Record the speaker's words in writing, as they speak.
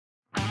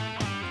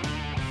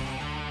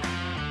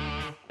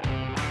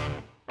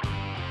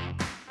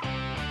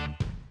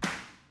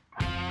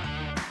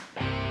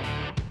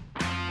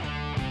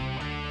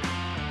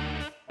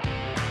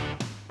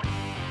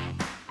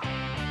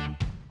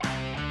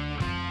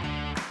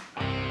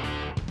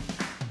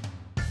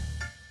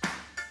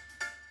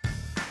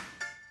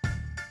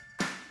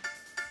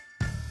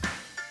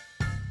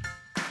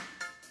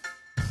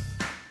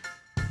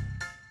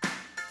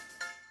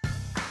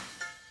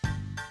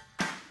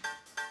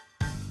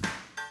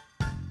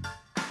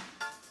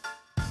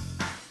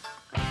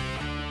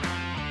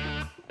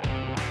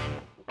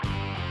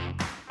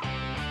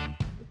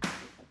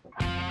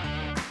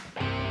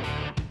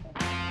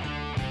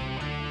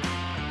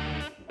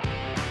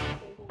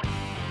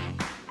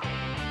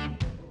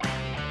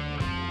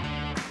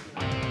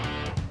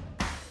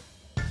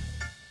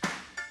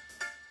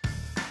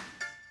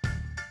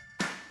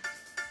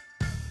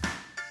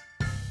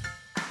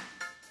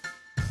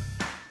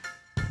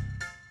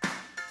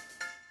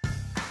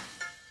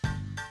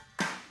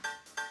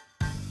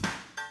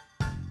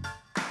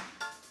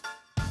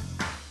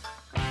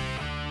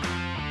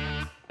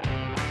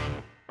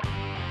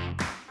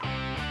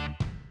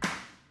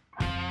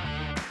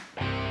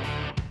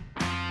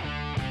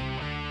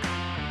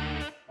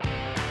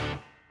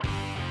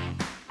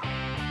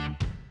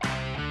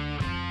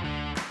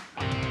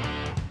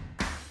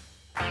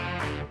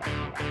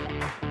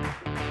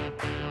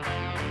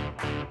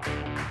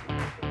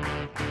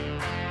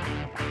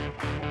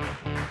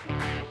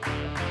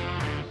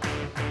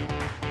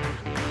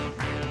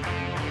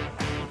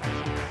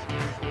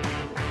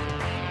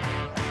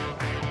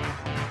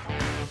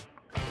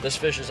This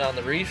fish is on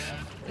the reef.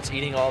 It's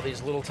eating all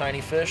these little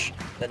tiny fish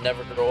that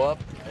never grow up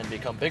and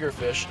become bigger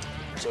fish.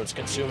 So it's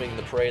consuming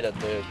the prey that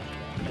the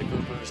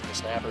groupers, the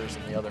snappers,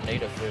 and the other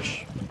native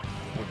fish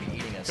would be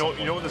eating at some point.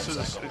 You know what this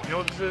is? You know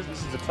what this is?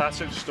 This is the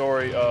classic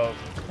story of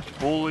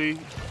bully,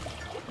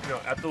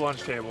 at the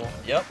lunch table.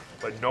 Yep.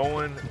 But no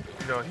one,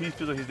 he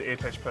feels like he's the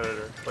apex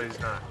predator, but he's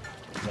not.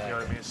 Exactly. You know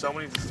what I mean?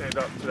 Someone needs to stand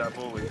up to that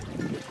bully.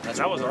 That's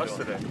that what was we're us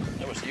doing. today.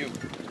 That was you.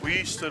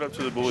 We stood up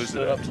to the bullies Stood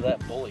today. up to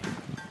that bully.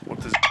 With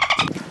this